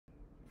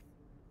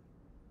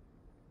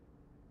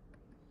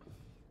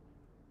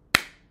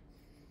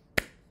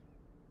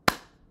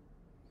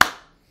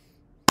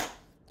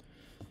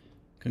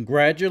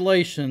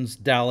Congratulations,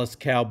 Dallas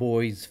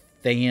Cowboys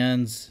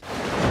fans.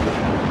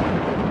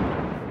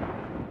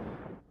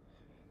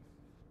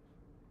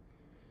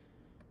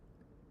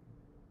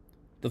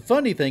 The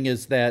funny thing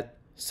is that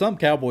some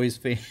Cowboys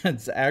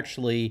fans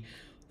actually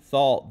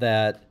thought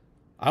that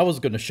I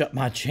was going to shut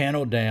my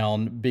channel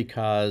down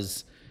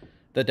because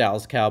the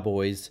Dallas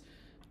Cowboys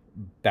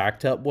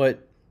backed up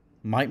what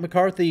Mike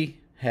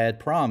McCarthy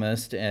had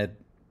promised, and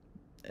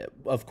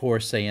of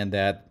course saying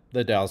that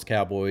the Dallas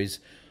Cowboys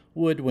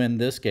would win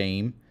this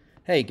game.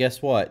 Hey,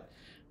 guess what?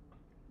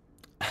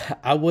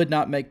 I would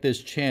not make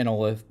this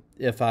channel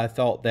if I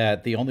thought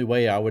that the only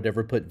way I would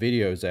ever put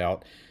videos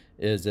out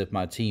is if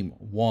my team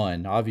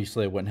won.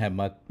 Obviously, I wouldn't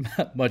have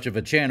much of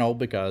a channel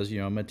because,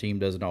 my team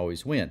doesn't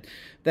always win.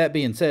 That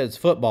being said, it's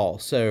football.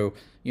 So,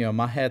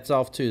 my hat's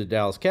off to the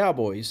Dallas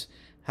Cowboys.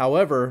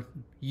 However,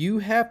 you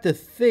have to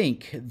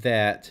think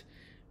that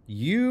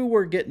you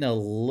were getting a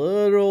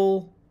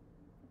little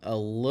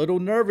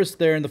nervous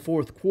there in the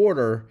fourth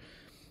quarter.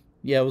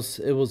 Yeah,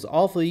 it was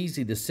awfully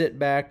easy to sit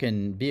back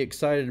and be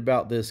excited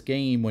about this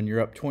game when you're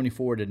up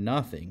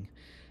 24-0,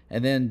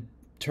 and then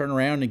turn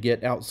around and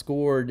get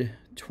outscored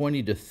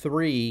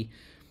 20-3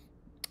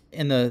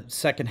 in the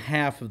second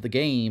half of the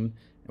game.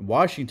 And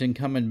Washington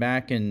coming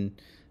back and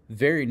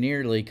very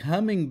nearly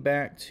coming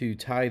back to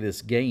tie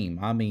this game.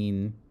 I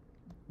mean,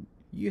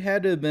 you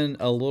had to have been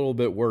a little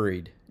bit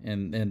worried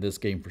in this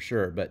game for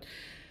sure, but.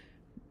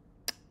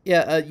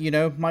 Yeah,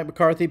 Mike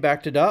McCarthy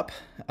backed it up.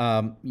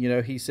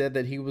 He said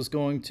that he was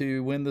going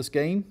to win this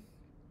game.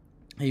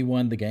 He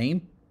won the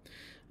game.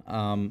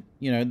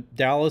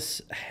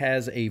 Dallas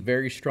has a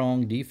very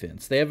strong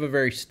defense. They have a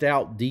very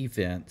stout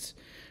defense.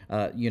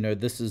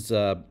 This is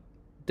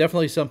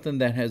definitely something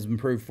that has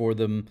improved for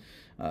them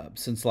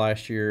since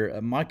last year.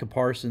 Micah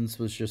Parsons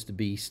was just a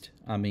beast.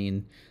 I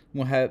mean,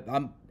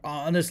 I'm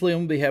going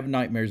to be having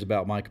nightmares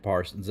about Micah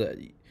Parsons.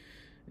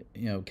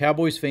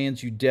 Cowboys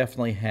fans, you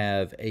definitely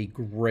have a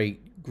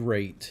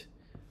great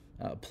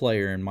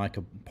player in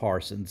Micah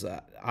Parsons.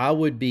 I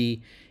would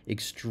be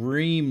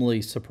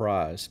extremely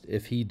surprised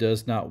if he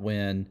does not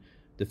win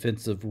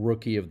Defensive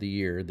Rookie of the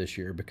Year this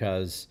year,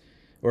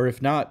 or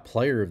if not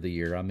Player of the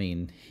Year. I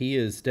mean, he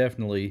is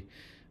definitely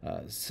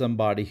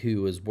somebody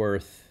who is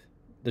worth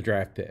the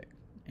draft pick.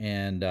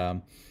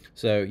 And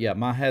so, yeah,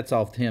 my hat's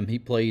off to him. He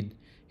played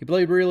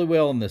really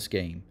well in this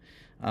game.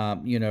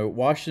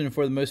 Washington,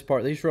 for the most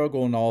part, they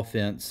struggle on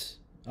offense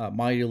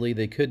mightily.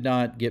 They could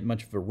not get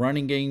much of a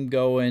running game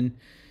going.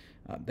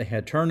 They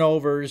had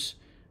turnovers.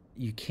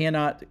 You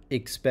cannot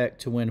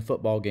expect to win a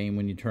football game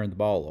when you turn the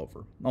ball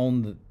over.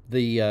 On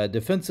the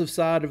defensive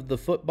side of the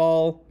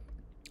football,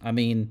 I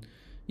mean,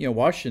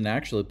 Washington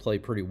actually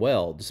played pretty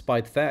well,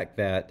 despite the fact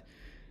that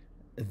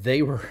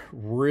they were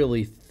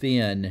really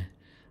thin.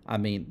 I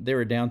mean, they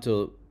were down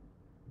to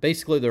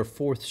basically their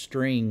fourth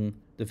string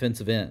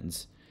defensive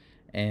ends.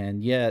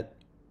 And yet,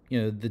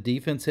 the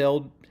defense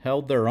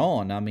held their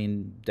own. I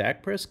mean,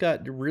 Dak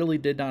Prescott really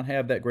did not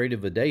have that great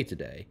of a day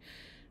today.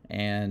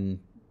 And,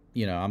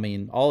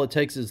 all it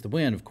takes is the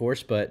win, of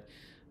course. But,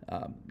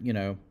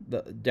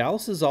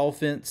 Dallas's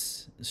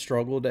offense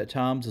struggled at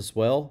times as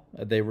well.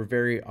 They were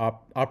very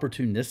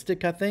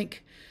opportunistic, I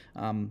think.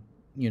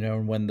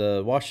 When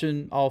the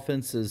Washington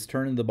offense is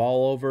turning the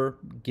ball over,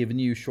 giving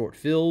you short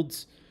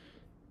fields,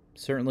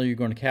 certainly you're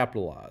going to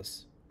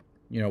capitalize.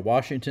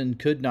 Washington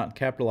could not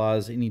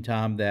capitalize any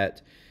time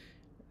that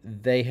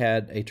they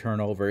had a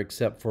turnover,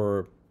 except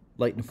for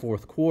late in the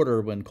fourth quarter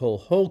when Cole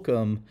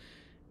Holcomb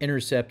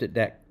intercepted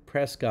Dak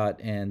Prescott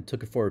and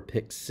took it for a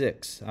pick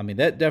six. I mean,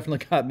 that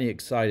definitely got me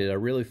excited. I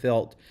really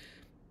felt,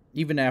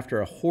 even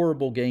after a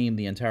horrible game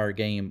the entire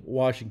game,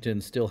 Washington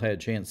still had a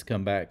chance to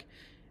come back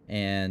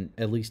and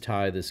at least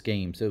tie this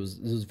game. So it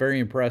was very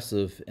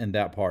impressive in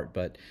that part.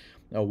 But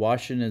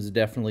Washington is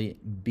definitely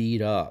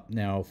beat up.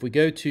 Now, if we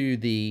go to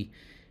the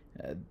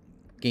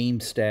game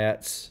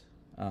stats,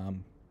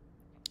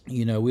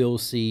 we'll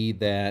see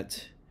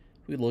that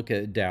we look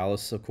at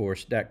Dallas, of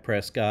course. Dak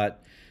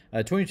Prescott,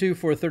 22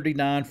 for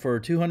 39 for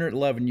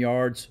 211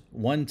 yards,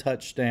 one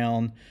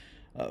touchdown,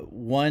 two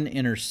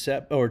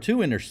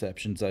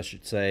interceptions, I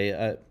should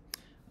say.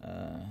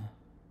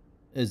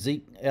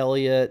 Zeke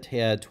Elliott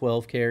had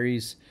 12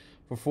 carries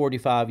for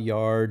 45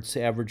 yards,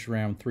 averaged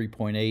around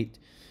 3.8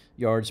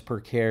 yards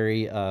per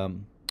carry.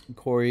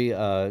 Corey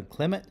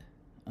Clement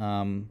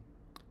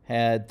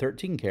had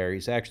 13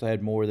 carries, actually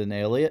had more than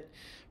Elliott,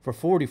 for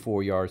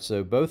 44 yards.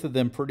 So both of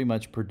them pretty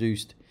much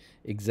produced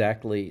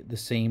exactly the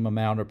same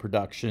amount of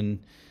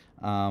production.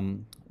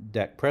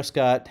 Dak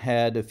Prescott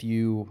had a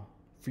few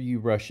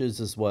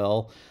rushes as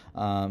well.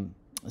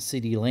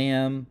 CeeDee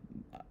Lamb,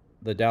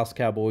 the Dallas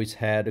Cowboys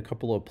had a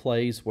couple of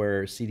plays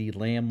where CeeDee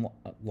Lamb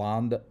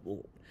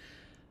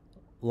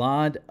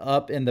lined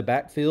up in the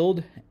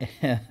backfield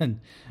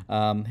and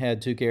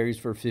had 2 carries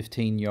for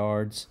 15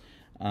 yards.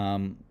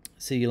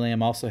 CeeDee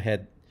Lamb also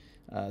had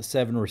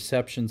 7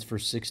 receptions for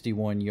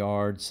 61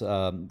 yards.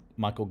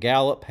 Michael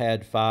Gallup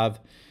had 5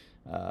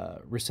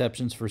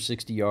 receptions for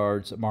 60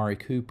 yards. Amari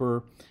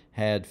Cooper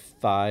had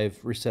 5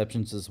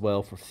 receptions as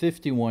well for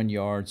 51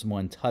 yards and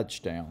 1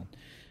 touchdown.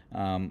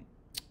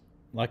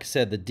 Like I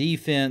said, the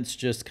defense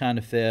just kind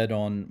of fed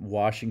on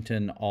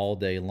Washington all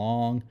day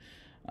long.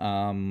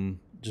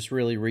 Just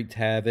really wreaked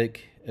havoc.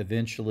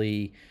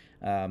 Eventually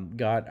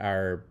got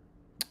our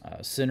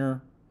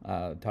center,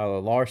 Tyler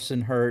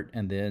Larson, hurt,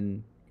 and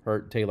then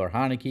hurt Taylor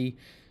Heineke.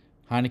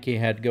 Heineke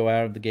had to go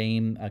out of the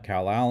game.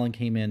 Kyle Allen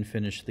came in,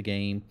 finished the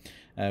game.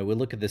 We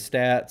look at the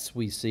stats.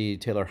 We see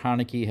Taylor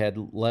Heineke had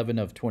 11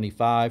 of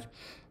 25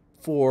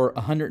 for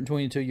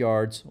 122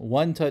 yards,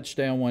 1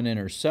 touchdown, 1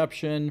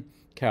 interception.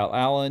 Kyle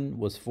Allen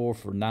was 4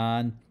 for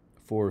 9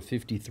 for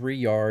 53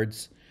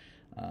 yards.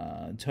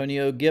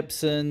 Antonio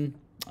Gibson,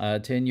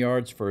 10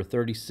 yards for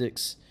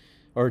 36,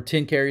 or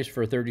 10 carries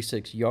for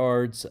 36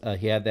 yards.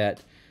 He had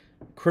that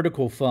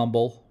critical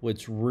fumble,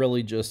 which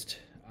really just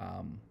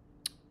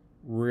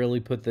really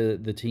put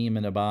the team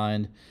in a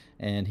bind,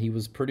 and he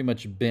was pretty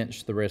much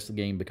benched the rest of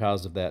the game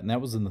because of that, and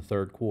that was in the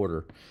third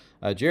quarter.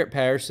 Jarrett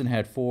Patterson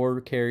had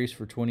 4 carries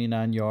for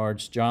 29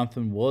 yards.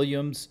 Jonathan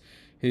Williams,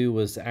 who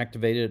was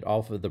activated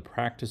off of the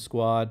practice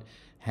squad,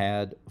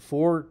 had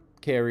 4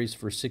 carries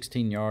for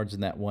 16 yards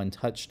and that 1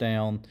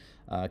 touchdown.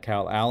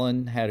 Kyle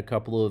Allen had a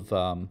couple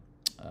of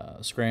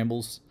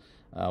scrambles.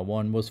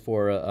 One was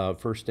for a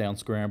first down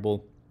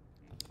scramble.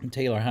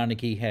 Taylor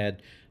Heineke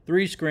had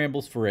 3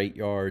 scrambles for 8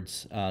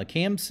 yards.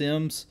 Cam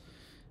Sims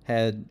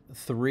had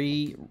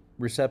 3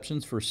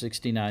 receptions for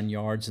 69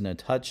 yards and a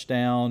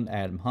touchdown.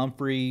 Adam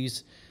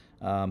Humphries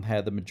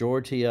had the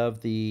majority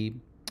of the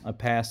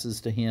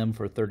passes to him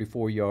for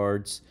 34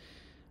 yards.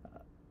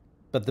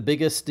 But the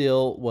biggest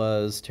still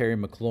was Terry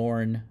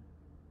McLaurin.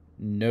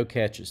 No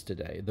catches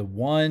today. The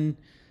one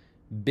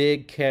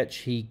big catch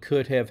he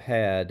could have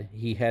had,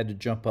 he had to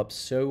jump up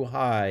so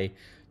high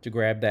to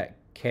grab that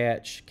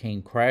catch,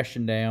 came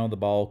crashing down. The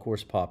ball, of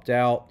course, popped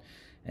out,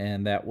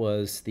 and that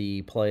was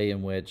the play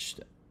in which,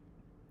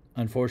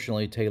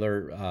 unfortunately,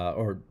 Terry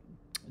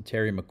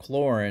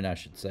McLaurin, I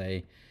should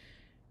say,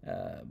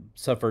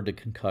 suffered a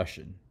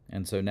concussion.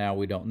 And so now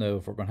we don't know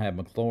if we're going to have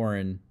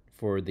McLaurin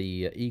for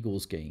the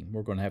Eagles game.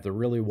 We're going to have to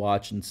really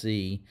watch and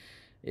see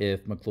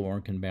if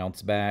McLaurin can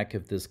bounce back,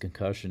 if this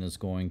concussion is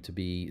going to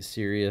be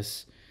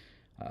serious,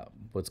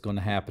 what's going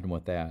to happen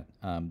with that.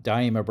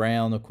 Diema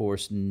Brown, of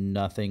course,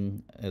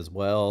 nothing as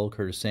well.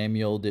 Curtis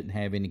Samuel didn't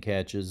have any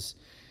catches.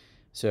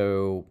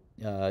 So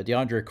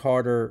DeAndre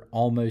Carter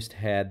almost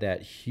had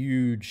that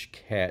huge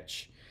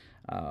catch.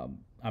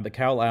 But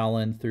Kyle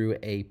Allen threw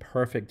a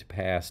perfect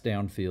pass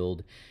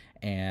downfield,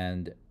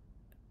 and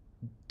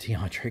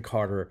DeAndre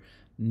Carter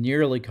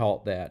nearly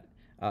caught that.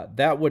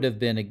 That would have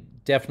been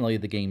definitely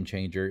the game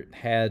changer.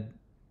 Had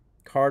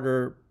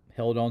Carter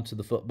held on to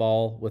the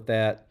football with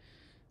that,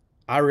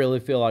 I really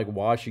feel like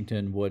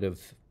Washington would have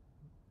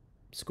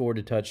scored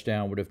a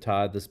touchdown, would have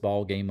tied this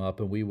ball game up,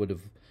 and we would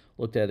have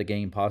looked at a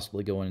game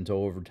possibly going into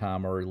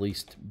overtime or at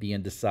least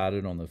being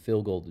decided on the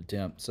field goal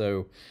attempt.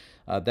 So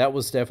that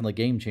was definitely a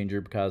game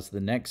changer, because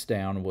the next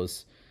down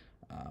was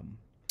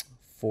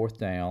 4th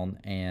down,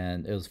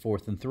 and it was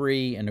 4th and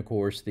 3. And, of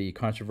course, the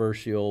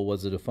controversial,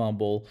 was it a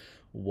fumble?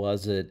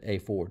 Was it a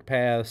forward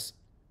pass?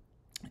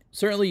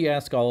 Certainly, you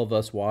ask all of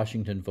us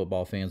Washington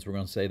football fans, we're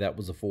going to say that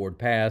was a forward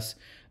pass.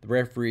 The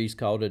referees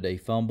called it a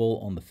fumble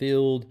on the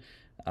field.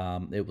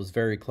 It was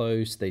very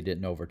close. They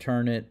didn't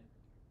overturn it.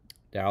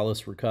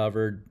 Dallas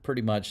recovered.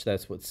 Pretty much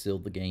that's what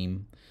sealed the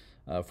game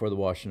for the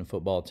Washington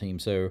football team.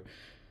 So,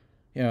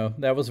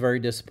 that was very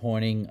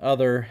disappointing.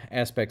 Other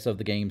aspects of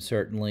the game,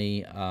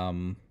 certainly,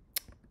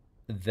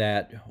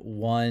 that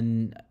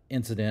one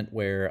incident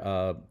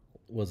where,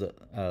 was it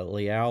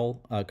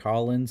Leal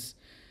Collins,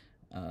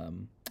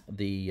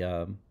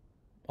 the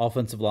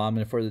offensive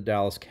lineman for the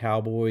Dallas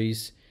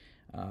Cowboys,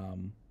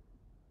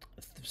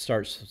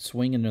 starts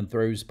swinging and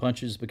throws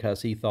punches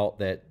because he thought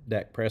that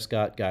Dak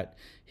Prescott got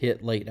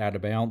hit late out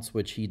of bounds,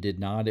 which he did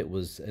not. It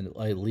was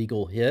a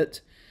legal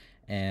hit,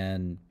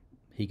 and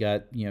he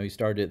got, he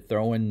started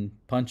throwing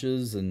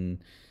punches,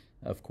 and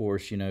of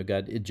course,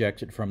 got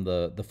ejected from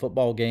the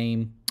football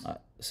game.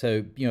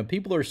 So,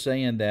 people are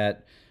saying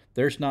that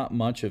there's not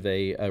much of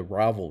a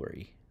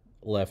rivalry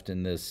left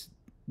in this,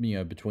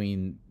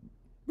 between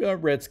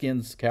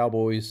Redskins,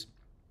 Cowboys.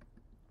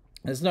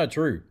 That's not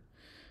true.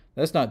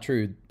 That's not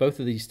true.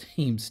 Both of these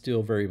teams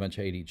still very much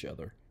hate each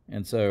other.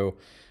 And so,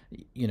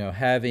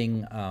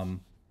 having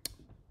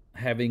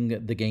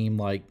the game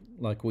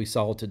like we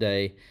saw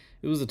today,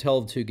 it was a tale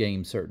of two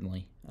games,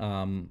 certainly.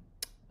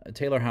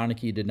 Taylor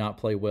Heineke did not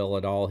play well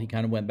at all. He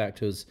kind of went back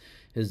to his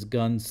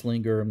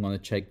gunslinger, I'm going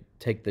to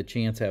take the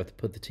chance, I have to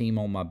put the team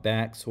on my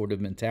back sort of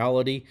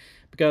mentality,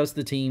 because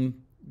the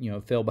team,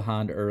 fell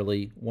behind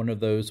early. One of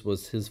those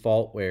was his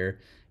fault where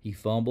he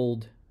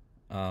fumbled.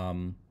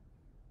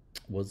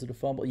 Was it a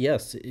fumble?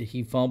 Yes,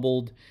 he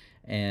fumbled,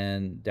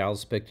 and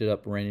Dallas picked it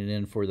up, ran it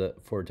in for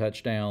a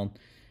touchdown.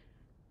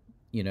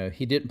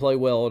 He didn't play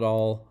well at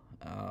all.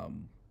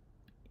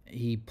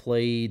 He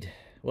played,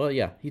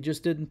 he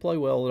just didn't play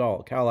well at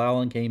all. Kyle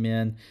Allen came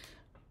in,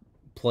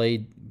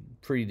 played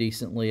pretty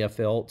decently, I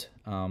felt.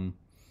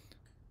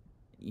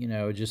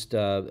 just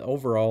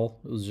overall,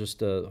 it was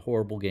just a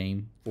horrible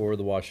game for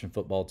the Washington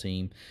football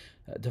team.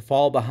 To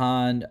fall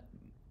behind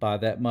by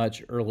that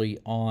much early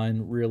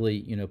on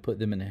really, put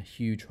them in a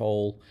huge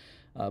hole.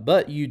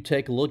 But you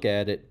take a look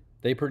at it,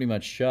 they pretty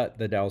much shut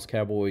the Dallas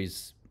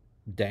Cowboys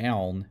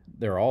down.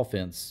 Their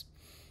offense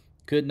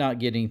could not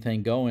get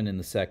anything going in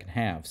the second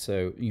half.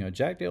 So,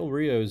 Jack Del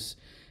Rio's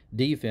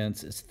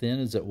defense, as thin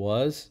as it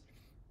was,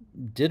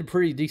 did a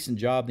pretty decent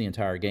job the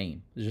entire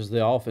game. It's just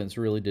the offense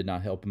really did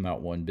not help him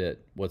out one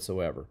bit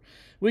whatsoever.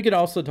 We could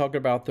also talk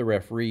about the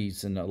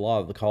referees and a lot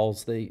of the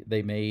calls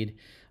they made.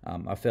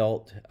 I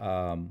felt,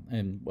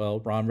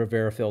 Ron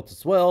Rivera felt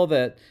as well,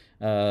 that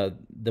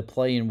the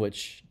play in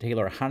which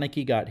Taylor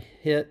Heineke got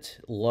hit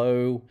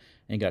low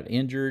and got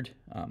injured,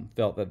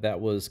 felt that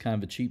was kind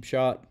of a cheap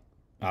shot.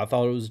 I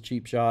thought it was a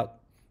cheap shot.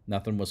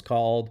 Nothing was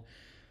called.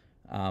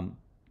 And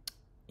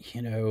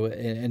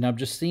I'm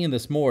just seeing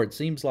this more. It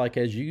seems like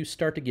as you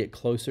start to get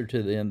closer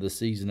to the end of the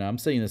season, I'm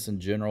saying this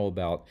in general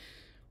about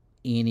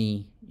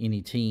any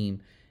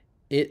team,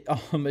 it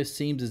almost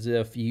seems as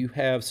if you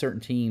have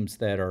certain teams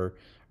that are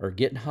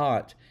getting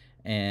hot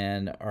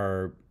and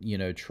are,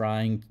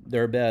 trying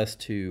their best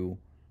to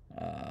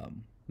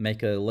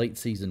make a late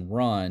season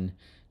run.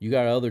 You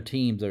got other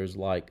teams that is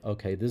like,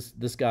 okay,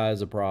 this guy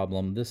is a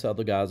problem. This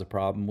other guy is a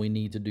problem. We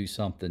need to do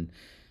something.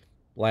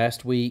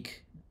 Last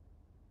week,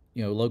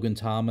 Logan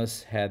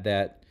Thomas had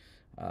that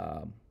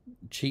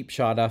cheap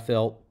shot, I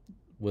felt,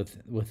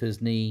 with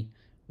his knee,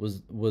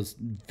 was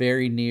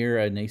very near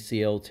an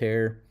ACL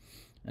tear.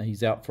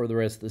 He's out for the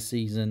rest of the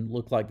season.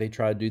 Looked like they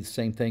tried to do the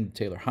same thing to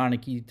Taylor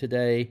Heineke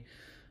today.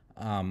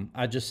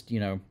 I just,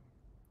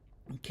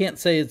 can't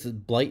say it's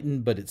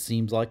blatant, but it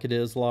seems like it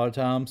is a lot of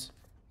times.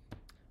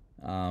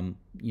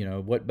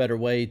 What better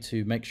way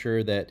to make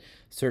sure that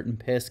certain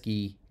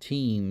pesky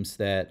teams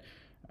that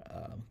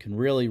can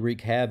really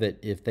wreak havoc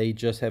if they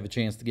just have a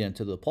chance to get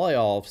into the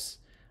playoffs.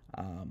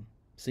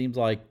 Seems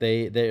like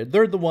they're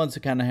the ones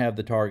who kind of have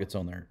the targets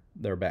on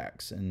their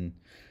backs, and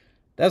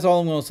that's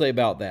all I'm going to say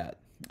about that.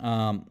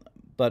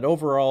 But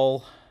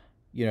overall,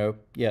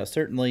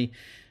 certainly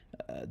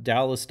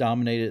Dallas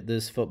dominated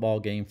this football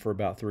game for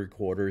about 3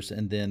 quarters,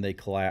 and then they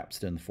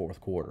collapsed in the fourth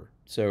quarter.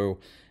 So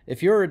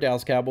if you're a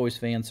Dallas Cowboys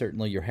fan,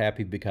 certainly you're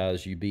happy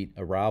because you beat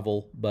a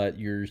rival, but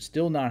you're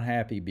still not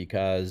happy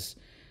because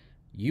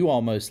you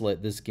almost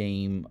let this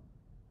game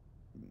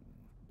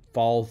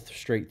fall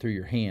straight through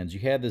your hands. You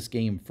had this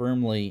game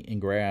firmly in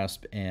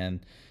grasp, and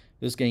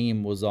this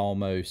game was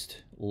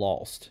almost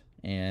lost.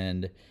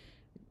 And,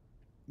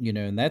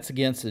 and that's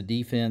against a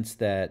defense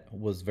that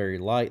was very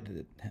light,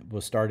 that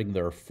was starting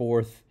their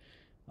fourth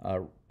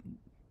on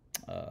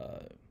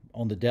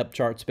the depth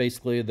charts,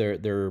 basically.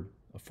 They're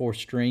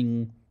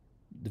fourth-string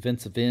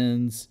defensive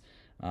ends,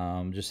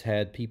 just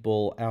had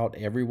people out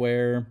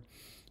everywhere.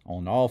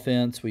 On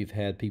offense, we've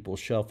had people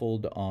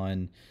shuffled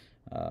on,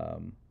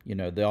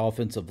 the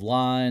offensive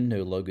line.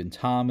 No Logan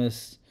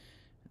Thomas,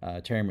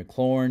 Terry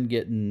McLaurin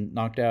getting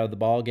knocked out of the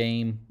ball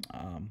game.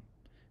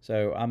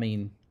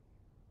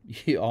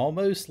 You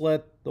almost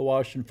let the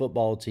Washington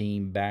football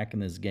team back in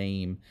this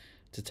game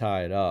to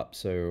tie it up.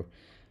 So,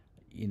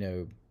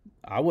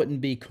 I wouldn't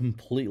be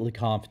completely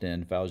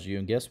confident if I was you.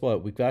 And guess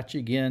what? We've got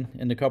you again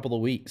in a couple of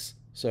weeks.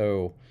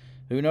 So,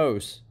 who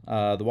knows?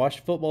 The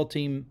Washington football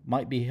team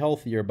might be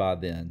healthier by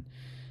then.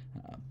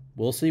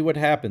 We'll see what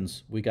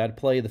happens. We got to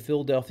play the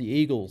Philadelphia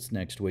Eagles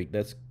next week.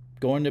 That's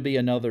going to be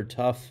another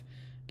tough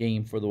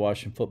game for the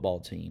Washington football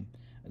team.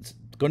 It's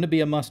going to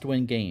be a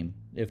must-win game.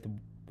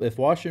 If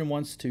Washington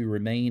wants to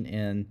remain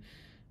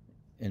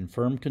in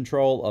firm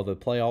control of a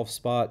playoff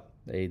spot,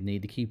 they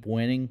need to keep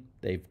winning.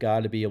 They've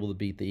got to be able to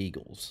beat the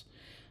Eagles.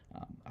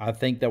 I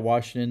think that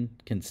Washington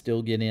can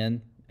still get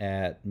in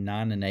at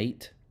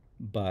 9-8.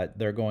 But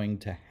they're going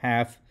to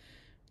have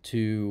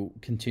to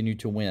continue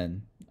to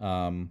win.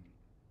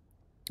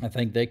 I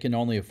think they can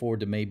only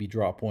afford to maybe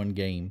drop one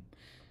game,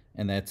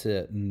 and that's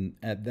it. And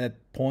at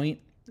that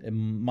point, it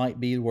might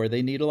be where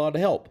they need a lot of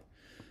help.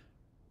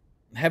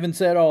 Having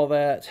said all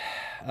that,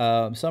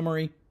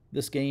 summary,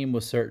 this game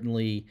was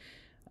certainly,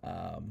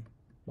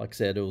 like I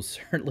said, it was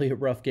certainly a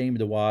rough game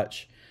to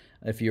watch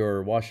if you're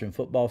a Washington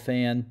football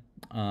fan.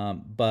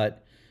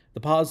 But the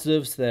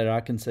positives that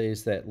I can say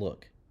is that,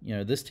 look,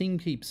 this team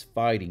keeps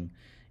fighting,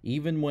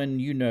 even when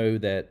you know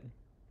that,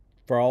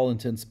 for all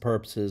intents and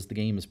purposes, the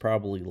game is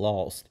probably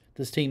lost.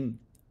 This team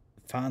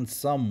finds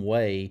some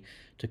way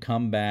to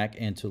come back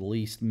and to at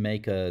least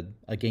make a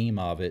game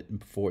of it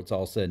before it's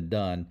all said and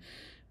done.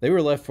 They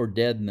were left for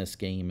dead in this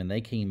game, and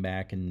they came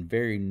back and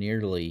very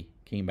nearly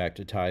came back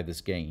to tie this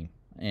game.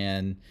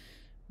 And,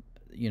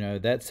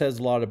 that says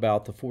a lot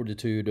about the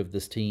fortitude of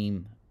this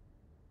team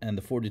and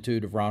the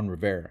fortitude of Ron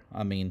Rivera.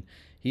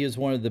 He is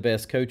one of the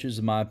best coaches,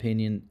 in my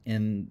opinion,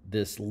 in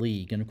this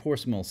league. And, of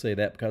course, I'm going to say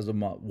that because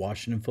I'm a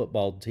Washington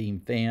football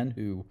team fan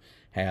who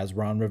has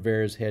Ron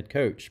Rivera as head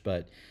coach.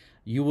 But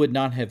you would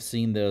not have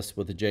seen this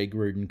with a Jay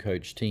Gruden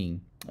coach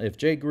team. If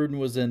Jay Gruden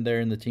was in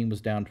there and the team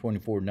was down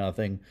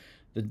 24-0,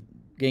 the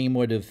game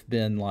would have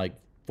been like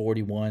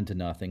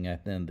 41-0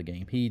 at the end of the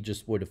game. He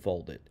just would have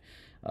folded.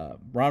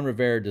 Ron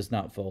Rivera does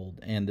not fold,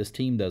 and this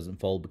team doesn't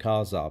fold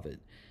because of it.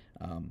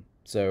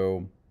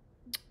 So,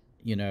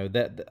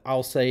 that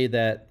I'll say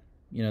that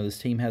this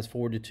team has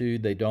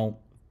fortitude. They don't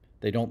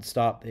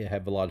stop. They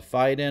have a lot of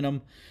fight in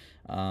them.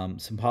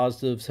 Some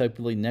positives.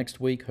 Hopefully next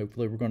week.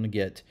 Hopefully we're going to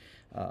get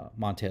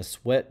Montez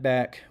Sweat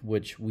back,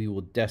 which we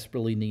will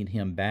desperately need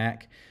him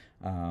back,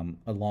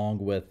 along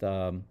with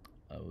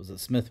was it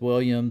Smith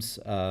Williams.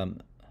 The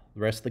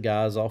rest of the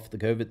guys off the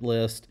COVID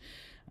list.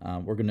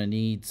 We're going to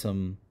need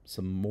some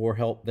more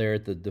help there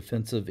at the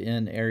defensive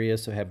end area.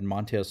 So having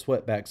Montez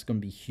Sweat back is going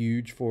to be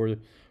huge for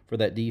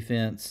that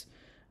defense.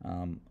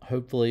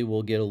 Hopefully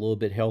we'll get a little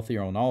bit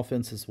healthier on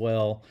offense as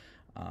well.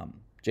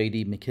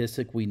 J.D.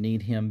 McKissick, we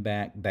need him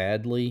back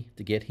badly.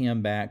 To get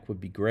him back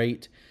would be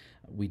great.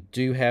 We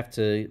do have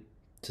to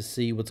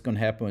see what's going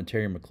to happen with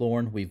Terry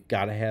McLaurin. We've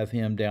got to have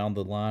him down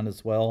the line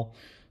as well.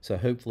 So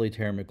hopefully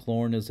Terry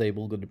McLaurin is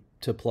able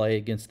to play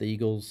against the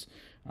Eagles.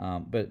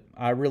 But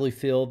I really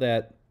feel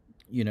that,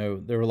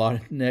 there are a lot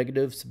of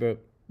negatives,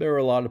 but there are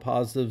a lot of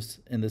positives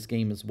in this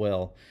game as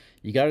well.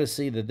 You got to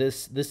see that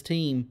this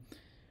team,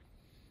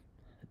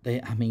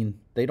 they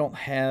don't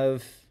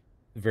have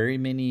very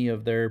many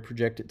of their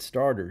projected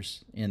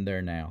starters in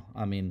there now.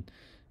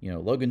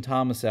 Logan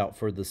Thomas out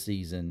for the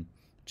season,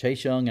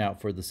 Chase Young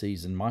out for the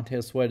season,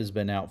 Montez Sweat has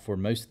been out for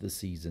most of the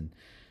season.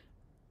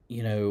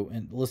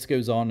 And the list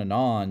goes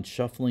on,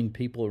 shuffling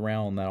people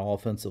around on that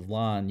offensive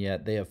line,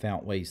 yet they have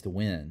found ways to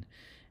win.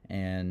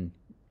 And,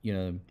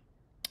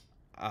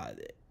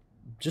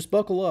 just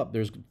buckle up.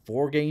 There's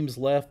 4 games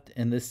left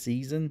in this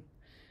season.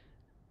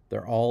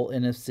 They're all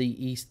NFC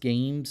East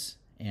games,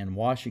 and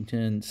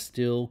Washington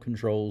still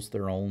controls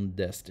their own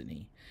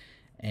destiny.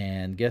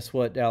 And guess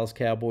what, Dallas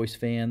Cowboys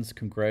fans?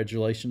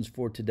 Congratulations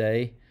for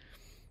today.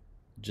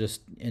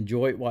 Just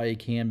enjoy it while you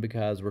can,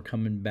 because we're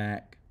coming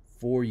back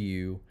for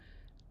you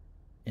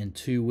in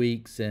 2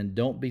 weeks, and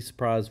don't be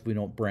surprised if we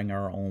don't bring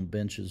our own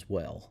bench as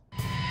well.